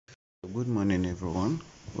Good morning, everyone.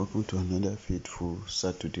 Welcome to another faithful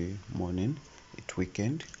Saturday morning. It's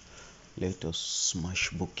weekend. Let us smash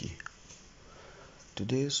bookie.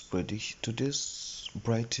 Today's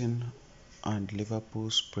Brighton and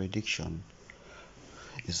Liverpool's prediction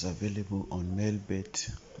is available on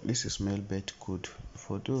Mailbet. This is Mailbet code.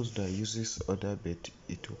 For those that uses other bet,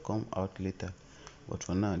 it will come out later. But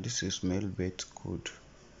for now, this is Mailbet code.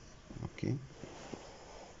 Okay.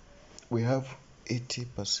 We have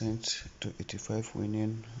 80% to 85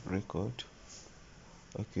 winning record.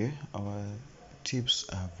 Okay, our tips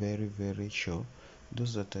are very sure.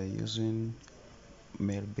 Those that are using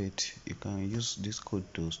Mailbet, you can use this code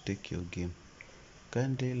to stake your game.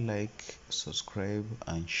 Kindly like, subscribe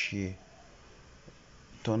and share.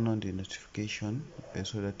 Turn on the notification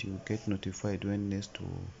so that you get notified when next to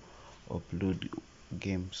upload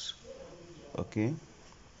games. Okay,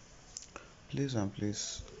 please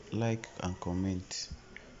like and comment.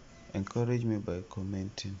 Encourage me by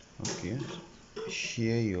commenting. Okay,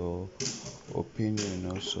 share your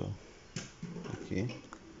opinion also. Okay,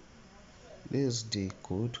 this is the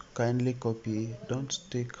code. Kindly copy. Don't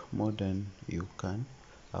stake more than you can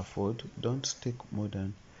afford. Don't stake more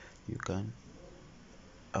than you can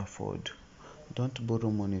afford. Don't borrow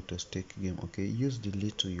money to stake game. Okay, use the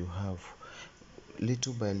little you have.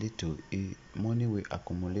 Little by little, money will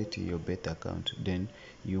accumulate in your bet account. Then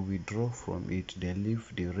you withdraw from it. Then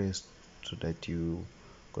leave the rest so that you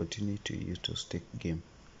continue to use to stake game.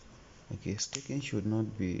 Okay, staking should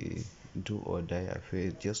not be do or die affair.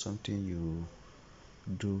 It's just something you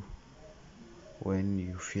do when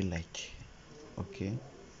you feel like. Okay,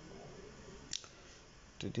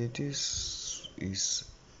 today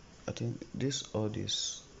I think this odd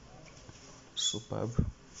is superb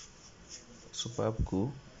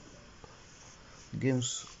cool.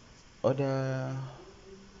 Games other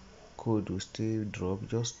code will still drop.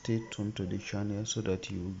 Just stay tuned to the channel so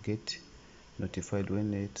that you get notified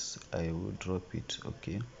when I will drop it.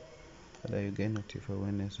 Okay, so that you get notified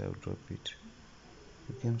when I will drop it.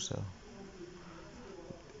 The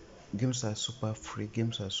games are super free.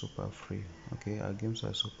 Okay, our games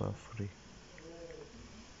are super free.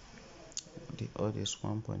 The odd is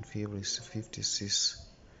 1.56.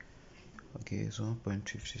 Okay, it's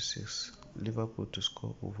 1.56. Liverpool to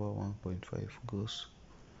score over 1.5 goals,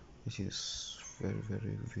 which is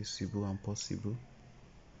very visible and possible.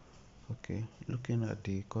 Okay, looking at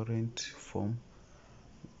the current form,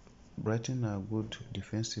 Brighton are good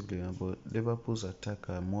defensively, but Liverpool's attack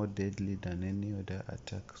are more deadly than any other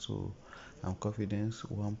attack. So I'm confident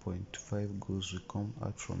 1.5 goals will come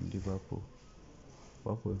out from Liverpool.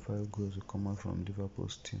 1.5 goals will come out from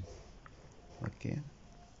Liverpool's team. Okay.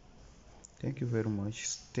 Thank you very much.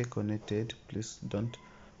 Stay connected. Please don't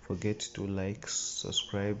forget to like,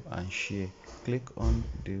 subscribe and share. Click on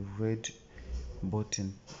the red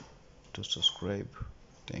button to subscribe.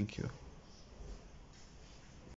 Thank you.